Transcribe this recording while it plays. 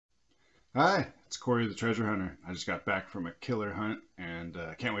Hi, it's Cory the Treasure Hunter. I just got back from a killer hunt and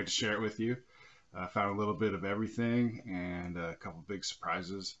can't wait to share it with you. I found a little bit of everything and a couple big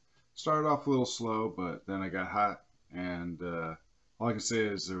surprises. Started off a little slow, but then I got hot, and all I can say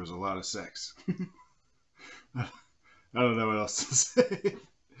is there was a lot of sex. I don't know what else to say,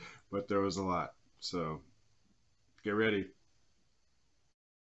 but there was a lot. So get ready.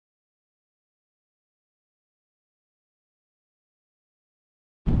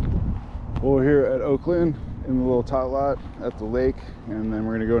 Well, we're here at Oakland in the little tot lot at the lake, and then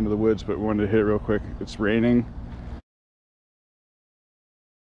we're gonna go into the woods, but we wanted to hit it real quick. It's raining.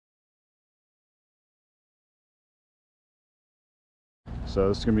 So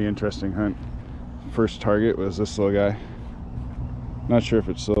this is gonna be an interesting hunt. First target was this little guy. Not sure if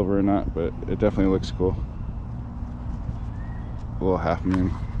it's silver or not, but it definitely looks cool. A little half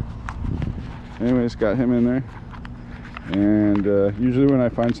moon. Anyways, got him in there. And usually when I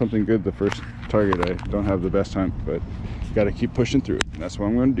find something good, the first target, I don't have the best hunt, but got to keep pushing through it. And that's what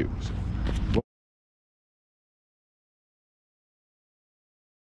I'm going to do. So,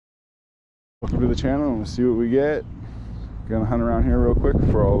 welcome to the channel, and we'll see what we get. Gonna hunt around here real quick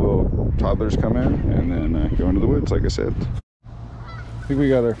before all the little toddlers come in, and then go into the woods, like I said. I think we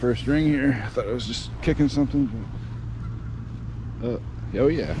got our first ring here. I thought I was just kicking something, but oh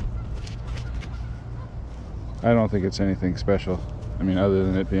yeah. I don't think it's anything special. I mean, other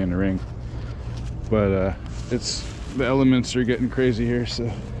than it being a ring. But it's the elements are getting crazy here.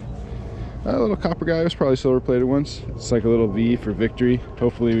 So a little copper guy. It was probably silver plated once. It's like a little V for victory.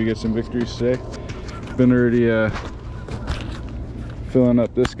 Hopefully we get some victories today. Been already filling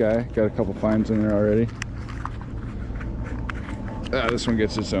up this guy. Got a couple finds in there already. This one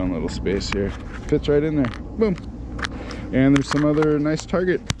gets its own little space here. Fits right in there. Boom. And there's some other nice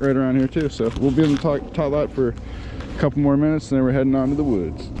target right around here too. So we'll be in the tot lot for a couple more minutes, and then we're heading on to the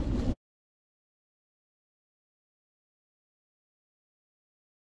woods.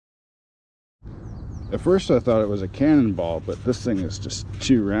 At first I thought it was a cannonball, but this thing is just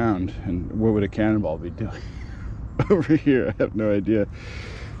too round. And what would a cannonball be doing over here? I have no idea.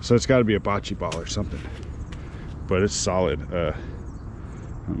 So it's got to be a bocce ball or something. But it's solid.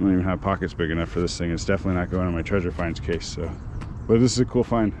 I don't even have pockets big enough for this thing. It's definitely not going in my treasure finds case. So, but this is a cool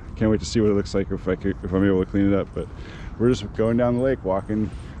find. Can't wait to see what it looks like if I'm able to clean it up. But we're just going down the lake, walking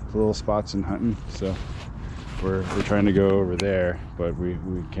to little spots and hunting. So we're trying to go over there, but we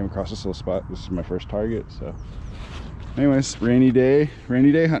came across this little spot. This is my first target. So anyways, rainy day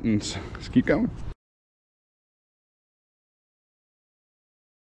hunting. So let's keep going.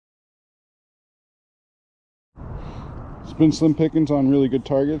 It's been slim pickings on really good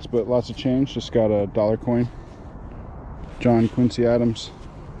targets, but lots of change. Just got a dollar coin. John Quincy Adams.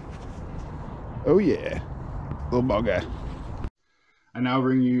 Oh yeah, little ball guy. I now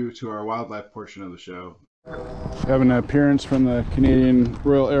bring you to our wildlife portion of the show. We have an appearance from the Canadian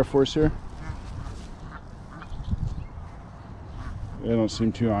Royal Air Force here. They don't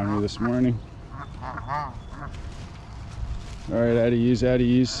seem too on me this morning. All right, at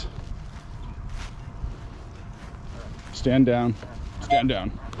ease. Stand down. Stand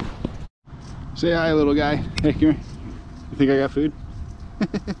down. Say hi, little guy. Hey, come here. You think I got food?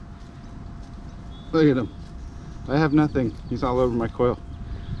 Look at him. I have nothing. He's all over my coil.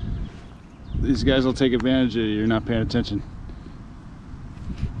 These guys will take advantage of you. You're not paying attention.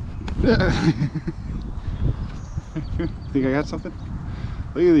 Think I got something?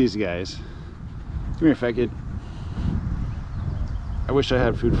 Look at these guys. Come here, fat kid. I wish I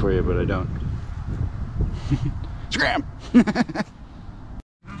had food for you, but I don't. Scram!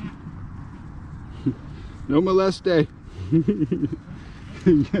 No molest day.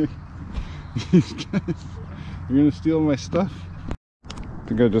 You're gonna steal my stuff? I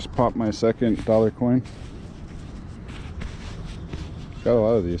think I just popped my second dollar coin. Got a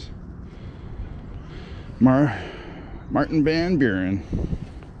lot of these. Martin Van Buren.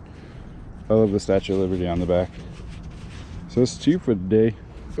 I love the Statue of Liberty on the back. So it's 2 for the day.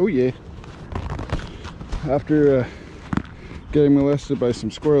 Oh yeah. After getting molested by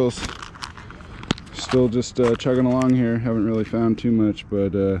some squirrels, still just chugging along here. Haven't really found too much, but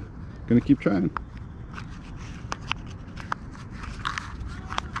gonna keep trying.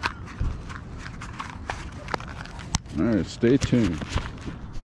 All right, stay tuned.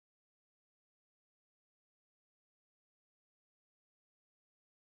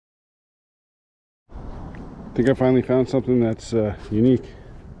 I think I finally found something that's unique.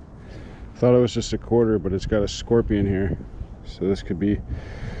 Thought it was just a quarter, but it's got a scorpion here. So this could be,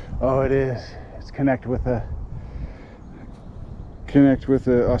 oh, it is. It's connect with a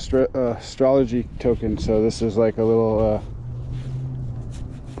astrology token. So this is like a little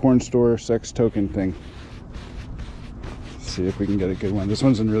porn store sex token thing. Let's see if we can get a good one. This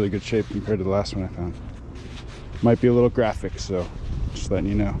one's in really good shape compared to the last one I found. Might be a little graphic, so just letting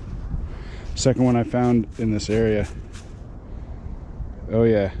you know. Second one I found in this area. Oh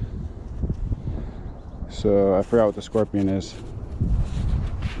yeah. So I forgot what the scorpion is.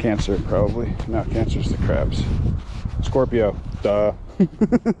 Cancer, probably. No, Cancer's the crabs. Scorpio. Duh.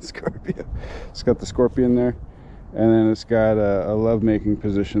 Scorpio. It's got the scorpion there. And then it's got a love-making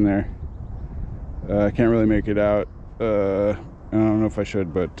position there. I can't really make it out. I don't know if I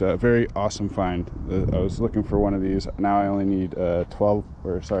should, but very awesome find. I was looking for one of these. Now I only need 12,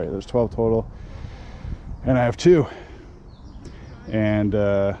 or sorry, there's 12 total. And I have 2. And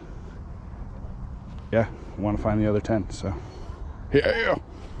yeah, I want to find the other 10, so yeah.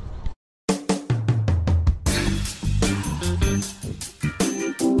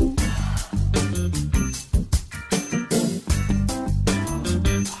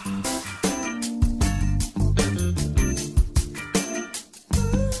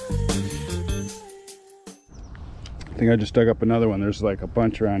 I think I just dug up another one. There's like a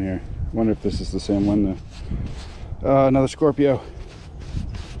bunch around here. Wonder if this is the same one though. Another Scorpio.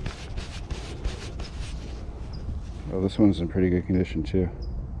 Oh, this one's in pretty good condition too.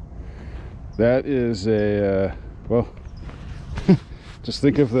 That is a well, just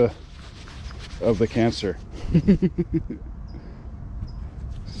think of the Cancer.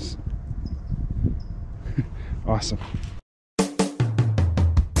 Awesome.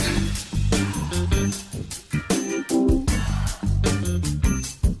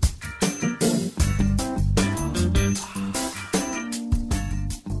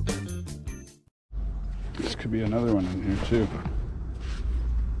 This could be another one in here too.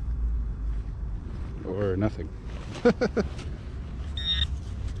 Or nothing.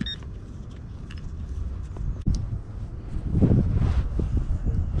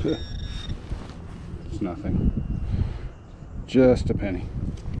 It's nothing. Just a penny.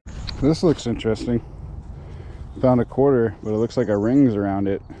 This looks interesting. Found a quarter, but it looks like a ring's around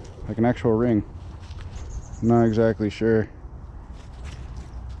it. Like an actual ring. I'm not exactly sure.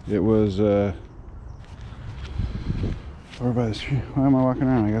 It was over by the street. Why am I walking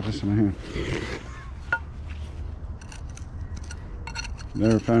around? I got this in my hand.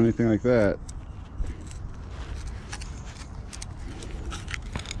 Never found anything like that.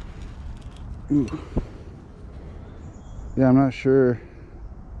 Ooh. Yeah, I'm not sure.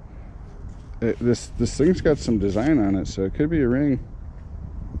 This thing's got some design on it, so it could be a ring,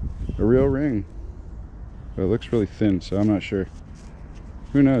 a real ring. But it looks really thin, so I'm not sure.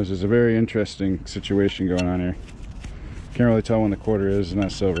 Who knows? There's a very interesting situation going on here. Can't really tell when the quarter is. It's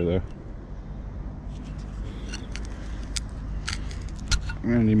not silver though.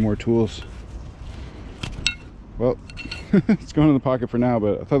 I'm gonna need more tools. Well, it's going in the pocket for now,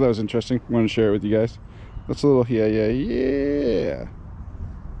 but I thought that was interesting. I wanted to share it with you guys. That's a little yeah.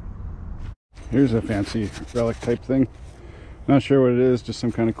 Here's a fancy relic type thing. Not sure what it is, just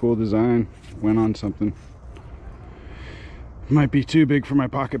some kind of cool design. Went on something. Might be too big for my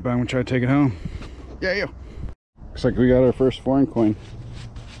pocket, but I'm gonna try to take it home. Yeah. Looks like we got our first foreign coin.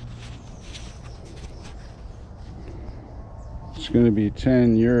 It's gonna be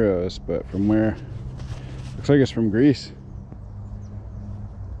 10 euros, but from where? Looks like it's from Greece.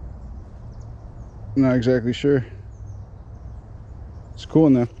 Not exactly sure. It's cool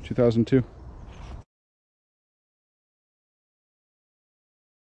in though, 2002.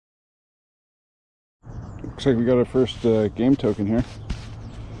 Looks like we got our first game token here.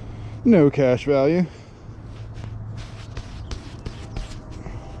 No cash value.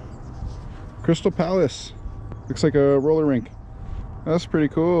 Crystal Palace. Looks like a roller rink. That's pretty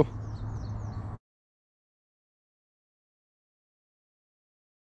cool.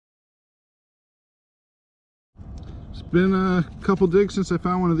 It's been a couple digs since I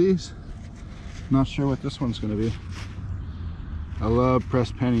found one of these. Not sure what this one's gonna be. I love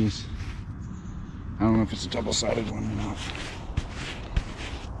pressed pennies. I don't know if it's a double-sided one or not.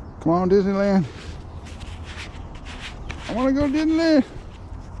 Come on, Disneyland. I want to go to Disneyland.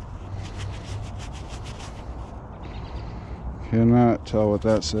 Cannot tell what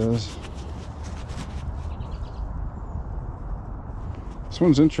that says. This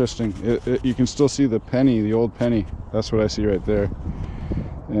one's interesting. You can still see the penny, the old penny. That's what I see right there.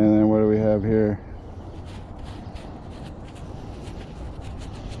 And then what do we have here?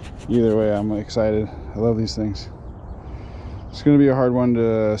 Either way, I'm excited. I love these things. It's going to be a hard one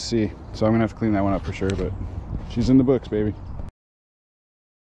to see, so I'm going to have to clean that one up for sure, but she's in the books, baby.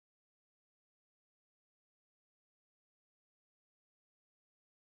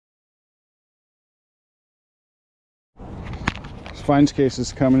 This finds case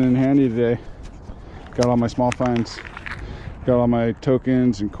is coming in handy today. Got all my small finds. Got all my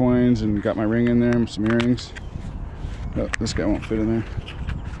tokens and coins, and got my ring in there and some earrings. Oh, this guy won't fit in there.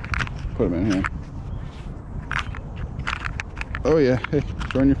 Put him in here. Oh yeah, hey,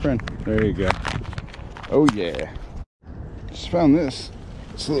 join your friend. There you go. Oh yeah. Just found this.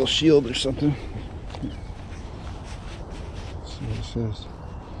 It's a little shield or something. Let's see what it says.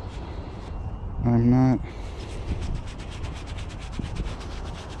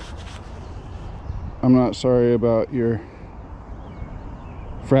 I'm not sorry about your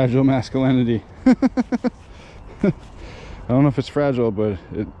fragile masculinity. I don't know if it's fragile, but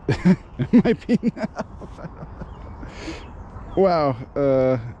it, it might be now. Wow,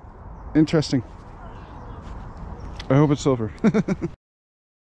 interesting. I hope it's silver. I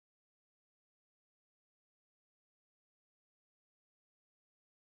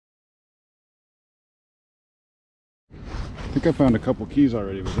think I found a couple keys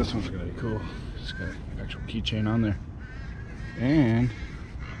already, but this one's gonna be cool. It's got an actual keychain on there. And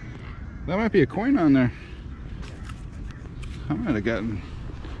that might be a coin on there. I might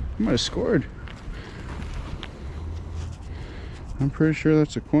have scored. I'm pretty sure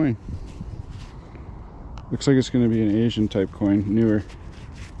that's a coin. Looks like it's going to be an Asian type coin, newer.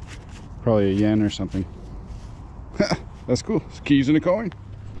 Probably a yen or something. That's cool. It's keys and a coin.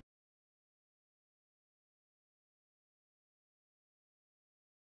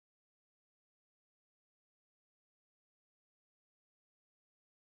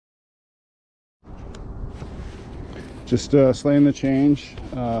 Just slaying the change.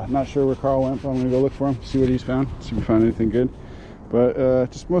 Not sure where Karl went, but I'm gonna go look for him, see what he's found, see if we found anything good. But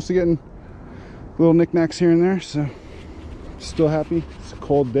just mostly getting little knickknacks here and there, so still happy. It's a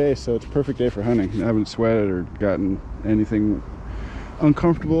cold day, so it's a perfect day for hunting. I haven't sweated or gotten anything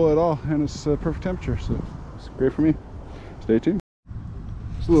uncomfortable at all, and it's perfect temperature, so it's great for me. Stay tuned.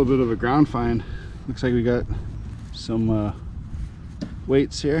 It's a little bit of a ground find. Looks like we got some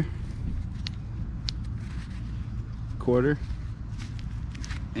weights here. Quarter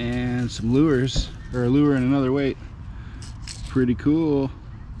and some lures, or a lure and another weight. Pretty cool.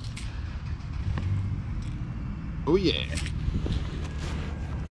 Oh yeah.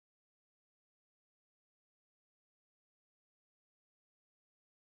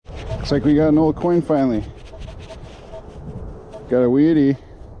 Looks like we got an old coin finally. Got a weedy.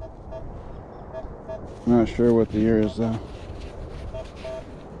 Not sure what the year is though.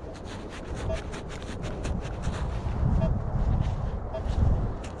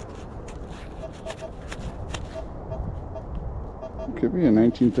 Could be a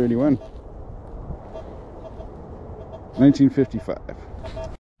 1931. 1955.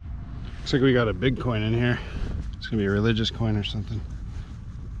 Looks like we got a big coin in here. It's gonna be a religious coin or something.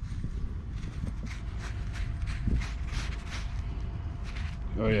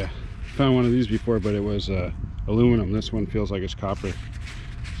 Oh yeah, found one of these before, but it was aluminum. This one feels like it's copper.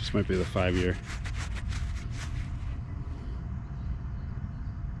 This might be the 5-year.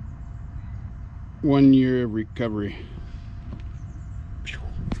 One-year recovery.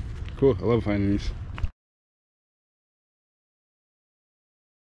 Cool, I love finding these.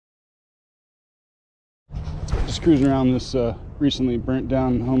 Just cruising around this recently burnt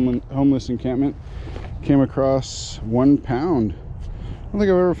down homeless encampment. Came across 1 pound. I don't think I've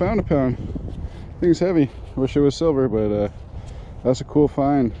ever found a pound. I think it's heavy. I wish it was silver, but that's a cool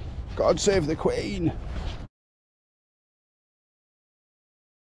find. God save the Queen!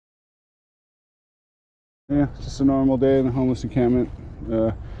 Yeah, it's just a normal day in the homeless encampment.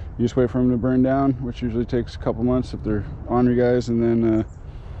 You just wait for them to burn down, which usually takes a couple months if they're ornery guys, and then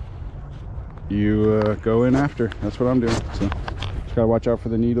you go in after. That's what I'm doing. So just gotta watch out for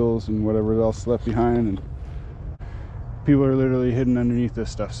the needles and whatever else left behind. And people are literally hidden underneath this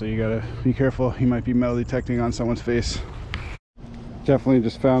stuff, so you gotta be careful. You might be metal detecting on someone's face. Definitely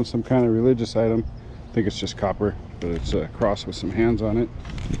just found some kind of religious item. I think it's just copper, but it's a cross with some hands on it.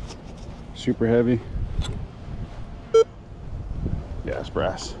 Super heavy. Yeah, it's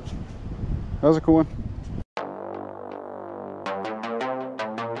brass. That was a cool one.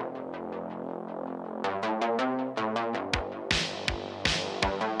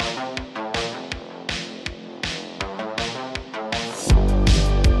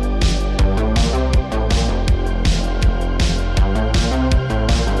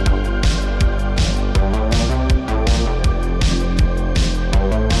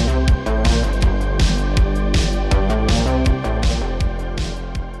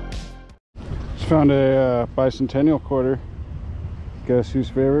 Found a bicentennial quarter. Guess whose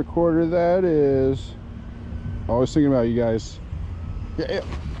favorite quarter that is? Always thinking about you guys. Yeah.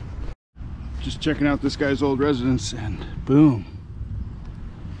 Just checking out this guy's old residence, and boom,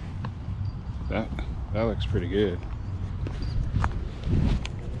 That looks pretty good.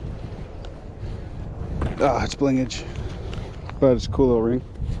 Ah, it's blingage, but it's a cool little ring.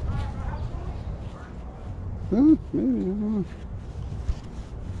 Maybe, I don't know.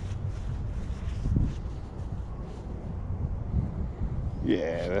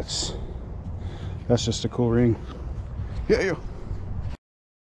 Yeah, that's just a cool ring. Yeah.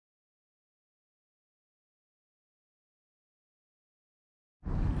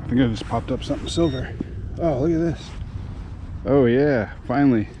 I think I just popped up something silver. Oh, look at this. Oh yeah,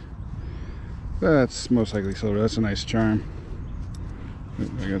 finally. That's most likely silver. That's a nice charm.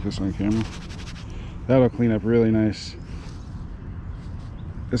 I got this on camera. That'll clean up really nice.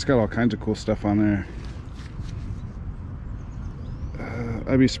 It's got all kinds of cool stuff on there.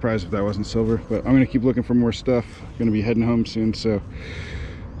 I'd be surprised if that wasn't silver, but I'm gonna keep looking for more stuff. Gonna be heading home soon, so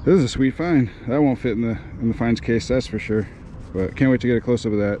this is a sweet find. That won't fit in the finds case, that's for sure. But can't wait to get a close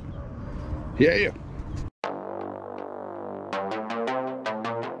up of that. Yeah.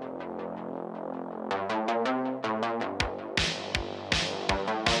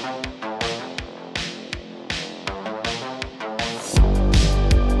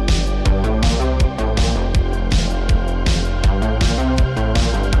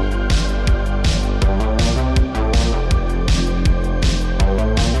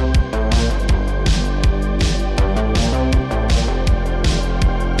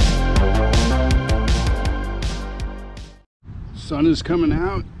 Sun is coming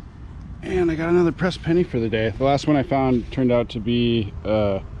out and I got another pressed penny for the day. The last one I found turned out to be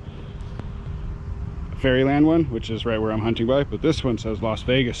a Fairyland one, which is right where I'm hunting by, but this one says Las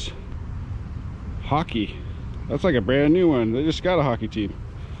Vegas hockey. That's like a brand new one. They just got a hockey team.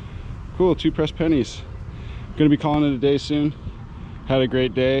 Cool, 2 pressed pennies. Gonna be calling it a day soon. Had a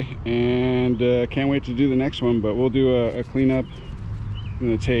great day and can't wait to do the next one, but we'll do a cleanup and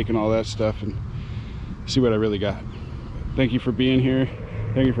a take and all that stuff and see what I really got. Thank you for being here.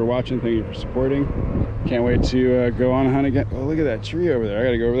 Thank you for watching. Thank you for supporting. Can't wait to go on a hunt again. Oh, look at that tree over there. I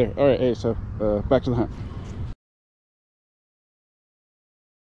gotta go over there. All right, hey, so back to the hunt.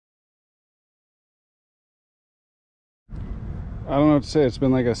 I don't know what to say. It's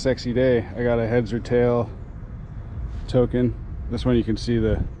been like a sexy day. I got a heads or tail token. This one you can see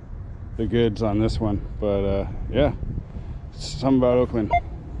the goods on this one, but yeah, something about Oakland.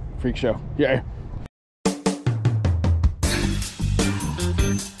 Freak show. Yeah.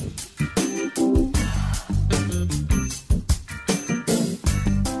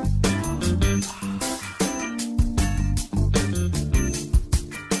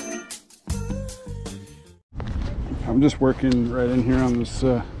 I'm just working right in here on this,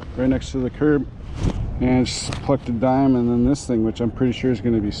 right next to the curb, and just plucked a dime, and then this thing, which I'm pretty sure is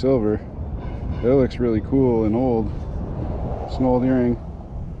going to be silver. It looks really cool and old. It's an old earring.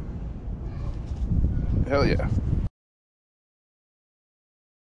 Hell yeah.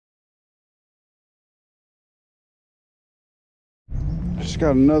 I just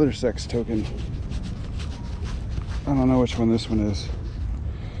got another sex token. I don't know which one this one is.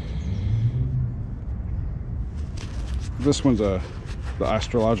 This one's the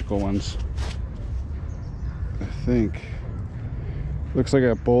astrological ones, I think. Looks like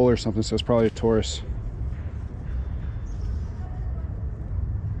a bull or something, so it's probably a Taurus.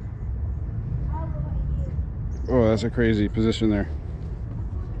 Oh, that's a crazy position there.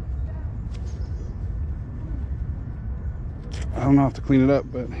 I don't know how to clean it up,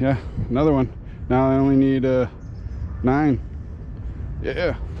 but yeah, another one. Now I only need 9.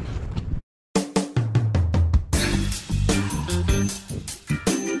 Yeah.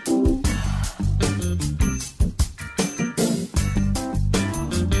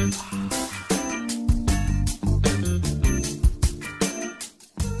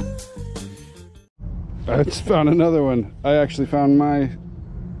 I just found another one. I actually found my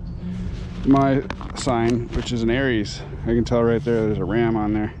sign, which is an Aries. I can tell right there there's a ram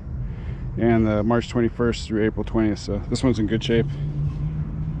on there, and the March 21st through April 20th, so this one's in good shape.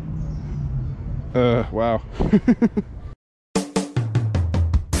 Wow.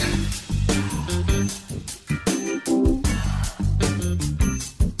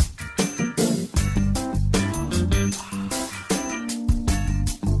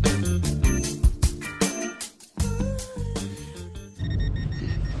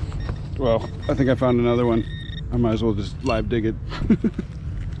 Well, I think I found another one. I might as well just live dig it.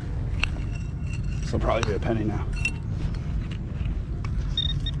 This will probably be a penny now.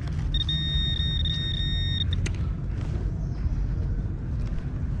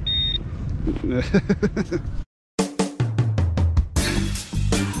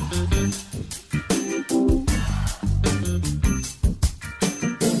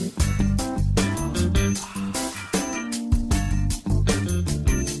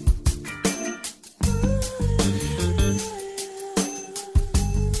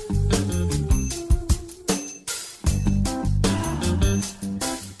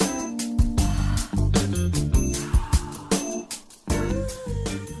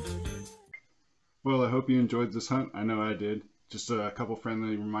 Well, I hope you enjoyed this hunt. I know I did. Just a couple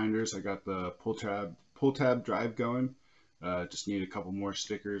friendly reminders. I got the pull tab drive going. Just need a couple more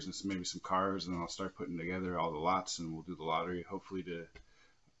stickers and maybe some cars, and then I'll start putting together all the lots, and we'll do the lottery. Hopefully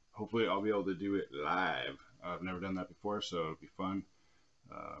I'll be able to do it live. I've never done that before, so it'll be fun,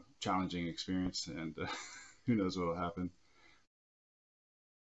 challenging experience, and who knows what will happen.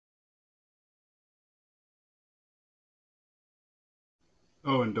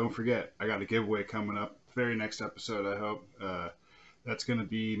 Oh, and don't forget, I got a giveaway coming up. Very next episode, I hope. That's going to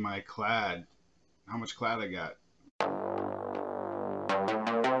be my clad. How much clad I got?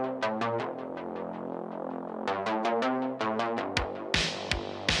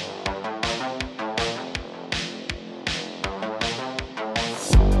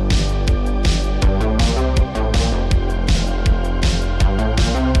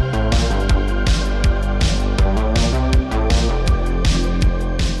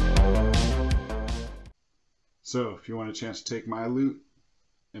 So, if you want a chance to take my loot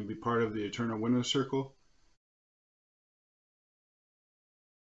and be part of the Eternal Winner Circle,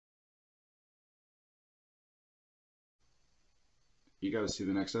 you got to see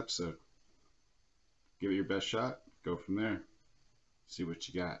the next episode. Give it your best shot. Go from there. See what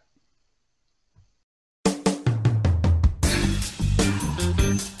you got.